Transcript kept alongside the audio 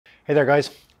Hey there guys,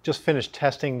 just finished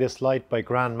testing this light by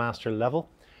grandmasterlevel.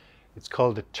 It's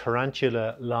called the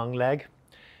Tarantula long leg.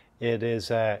 It's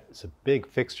a big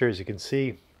fixture, as you can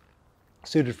see,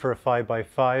 suited for a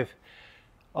 5x5,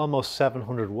 almost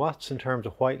 700 watts in terms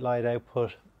of white light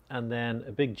output, and then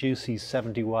a big juicy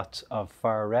 70 watts of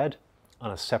far red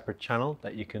on a separate channel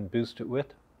that you can boost it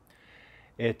with.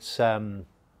 It's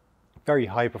very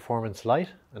high performance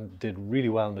light and did really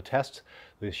well in the test.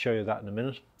 We'll show you that in a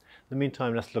minute. In the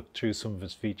meantime, let's look through some of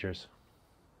its features.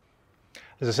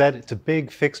 As I said, it's a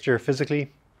big fixture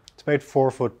physically. It's about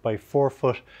 4 foot by 4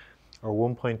 foot or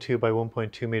 1.2 by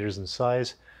 1.2 meters in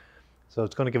size. So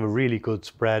it's going to give a really good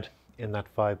spread in that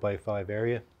 5x5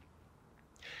 area.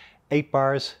 8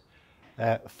 bars,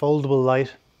 foldable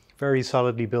light, very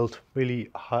solidly built,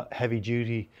 really heavy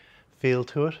duty feel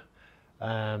to it.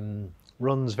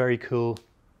 Runs very cool,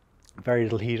 very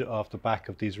little heat off the back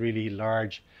of these really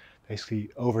large, basically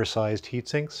oversized heat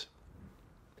sinks.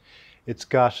 It's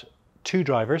got 2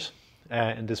 drivers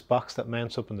in this box that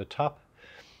mounts up in the top.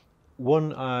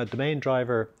 The main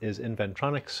driver is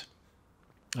Inventronics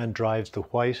and drives the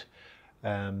white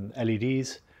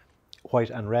LEDs, white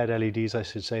and red LEDs, I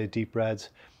should say, deep reds.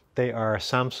 They are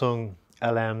Samsung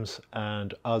LMs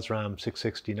and Osram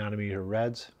 660 nanometer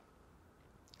reds.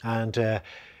 And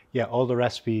yeah, all the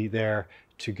recipe there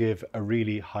to give a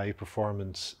really high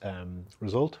performance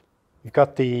result. You've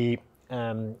got the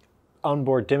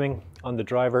onboard dimming on the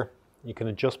driver. You can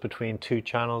adjust between 2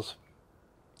 channels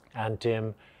and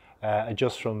dim,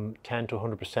 adjust from 10 to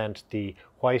 100% the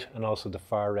white and also the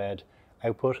far red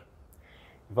output.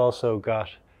 You've also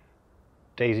got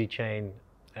daisy chain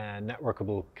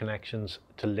networkable connections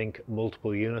to link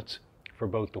multiple units for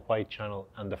both the white channel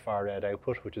and the far red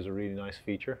output, which is a really nice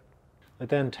feature. I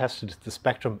then tested the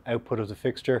spectrum output of the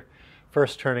fixture,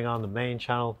 first turning on the main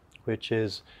channel, which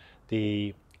is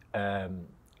the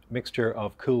mixture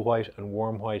of cool white and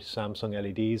warm white Samsung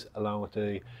LEDs, along with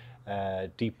the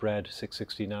deep red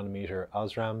 660 nanometer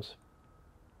Osrams.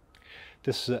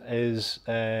 This is,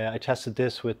 I tested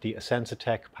this with the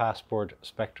Sensitech Passport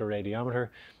spectroradiometer.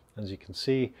 As you can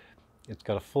see, it's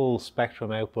got a full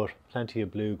spectrum output, plenty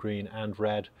of blue, green and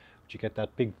red, but you get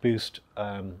that big boost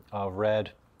of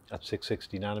red at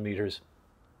 660 nanometers,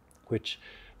 which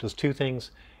does 2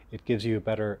 things. It gives you a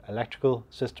better electrical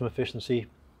system efficiency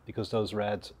because those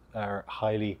reds are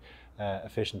highly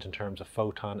efficient in terms of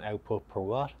photon output per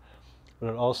watt, but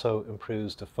it also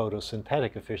improves the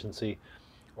photosynthetic efficiency,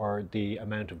 or the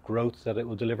amount of growth that it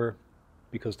will deliver,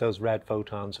 because those red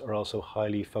photons are also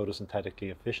highly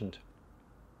photosynthetically efficient.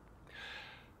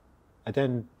 I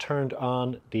then turned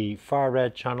on the far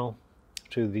red channel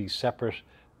to the separate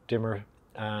dimmer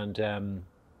and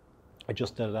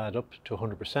adjusted that up to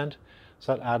 100%.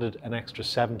 So that added an extra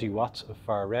 70 watts of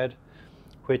far red,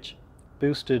 which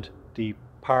boosted the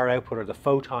power output or the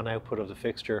photon output of the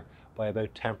fixture by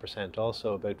about 10%,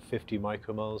 also about 50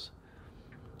 micromoles.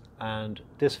 And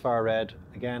this far red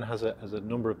again has a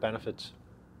number of benefits.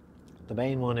 The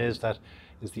main one is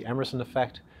the Emerson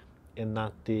effect, in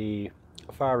that the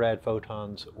far red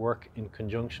photons work in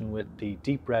conjunction with the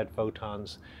deep red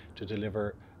photons to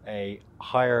deliver a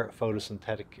higher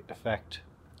photosynthetic effect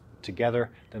together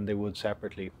than they would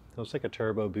separately. So it's like a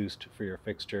turbo boost for your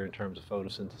fixture in terms of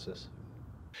photosynthesis.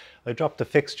 I dropped the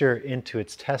fixture into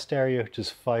its test area, which is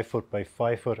 5 foot by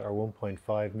 5 foot or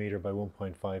 1.5 meter by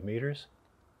 1.5 meters.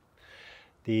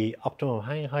 The optimum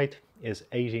hang height is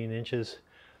 18 inches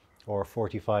or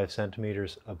 45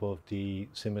 centimeters above the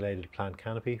simulated plant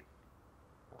canopy.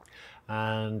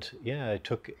 And yeah,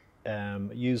 I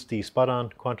used the spot-on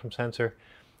quantum sensor,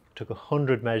 took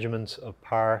 100 measurements of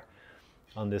power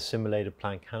on this simulated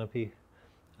plant canopy,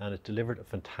 and it delivered a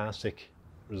fantastic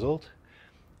result.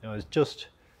 Now I was just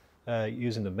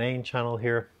using the main channel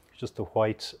here, just the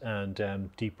whites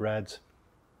and deep reds.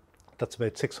 That's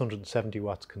about 670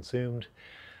 watts consumed,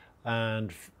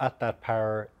 and at that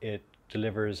power it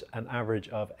delivers an average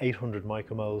of 800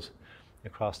 micromoles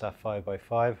across that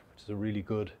 5x5, which is a really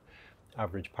good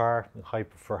average power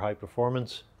for high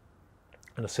performance,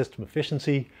 and a system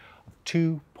efficiency of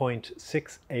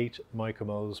 2.68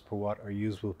 micromoles per watt, or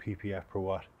usable ppf per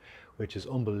watt, which is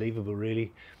unbelievable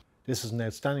really. This is an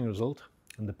outstanding result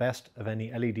and the best of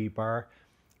any LED bar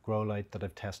grow light that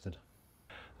I've tested.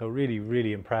 So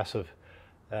really impressive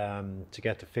to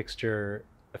get the fixture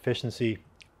efficiency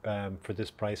for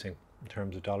this pricing in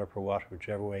terms of dollar per watt,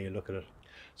 whichever way you look at it.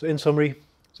 So in summary,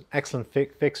 it's an excellent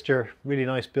fixture, really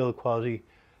nice build quality,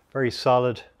 very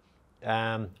solid,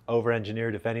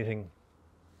 over-engineered if anything.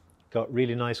 Got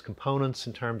really nice components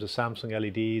in terms of Samsung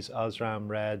LEDs, Osram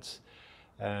reds,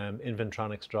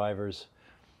 Inventronics drivers.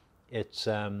 It's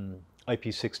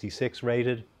IP66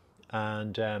 rated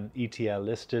and ETL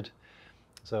listed,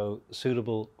 so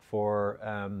suitable for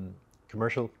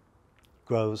commercial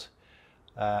grows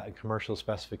and commercial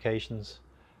specifications,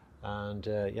 and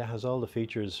yeah, has all the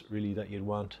features really that you'd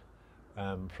want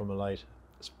from a light,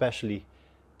 especially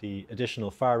the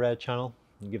additional far red channel.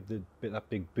 You give that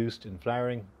big boost in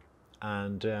flaring,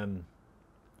 and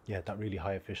yeah, that really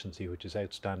high efficiency, which is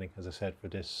outstanding, as I said, for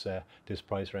this this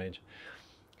price range.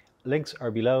 Links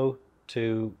are below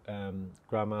to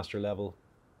grandmasterlevel,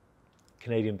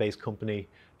 Canadian-based company,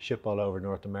 ship all over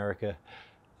North America,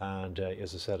 and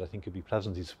as I said, I think you'll be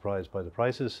pleasantly surprised by the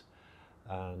prices,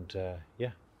 and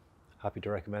yeah, happy to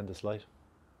recommend this light.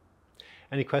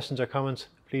 Any questions or comments,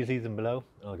 please leave them below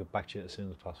and I'll get back to you as soon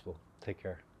as possible. Take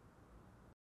care.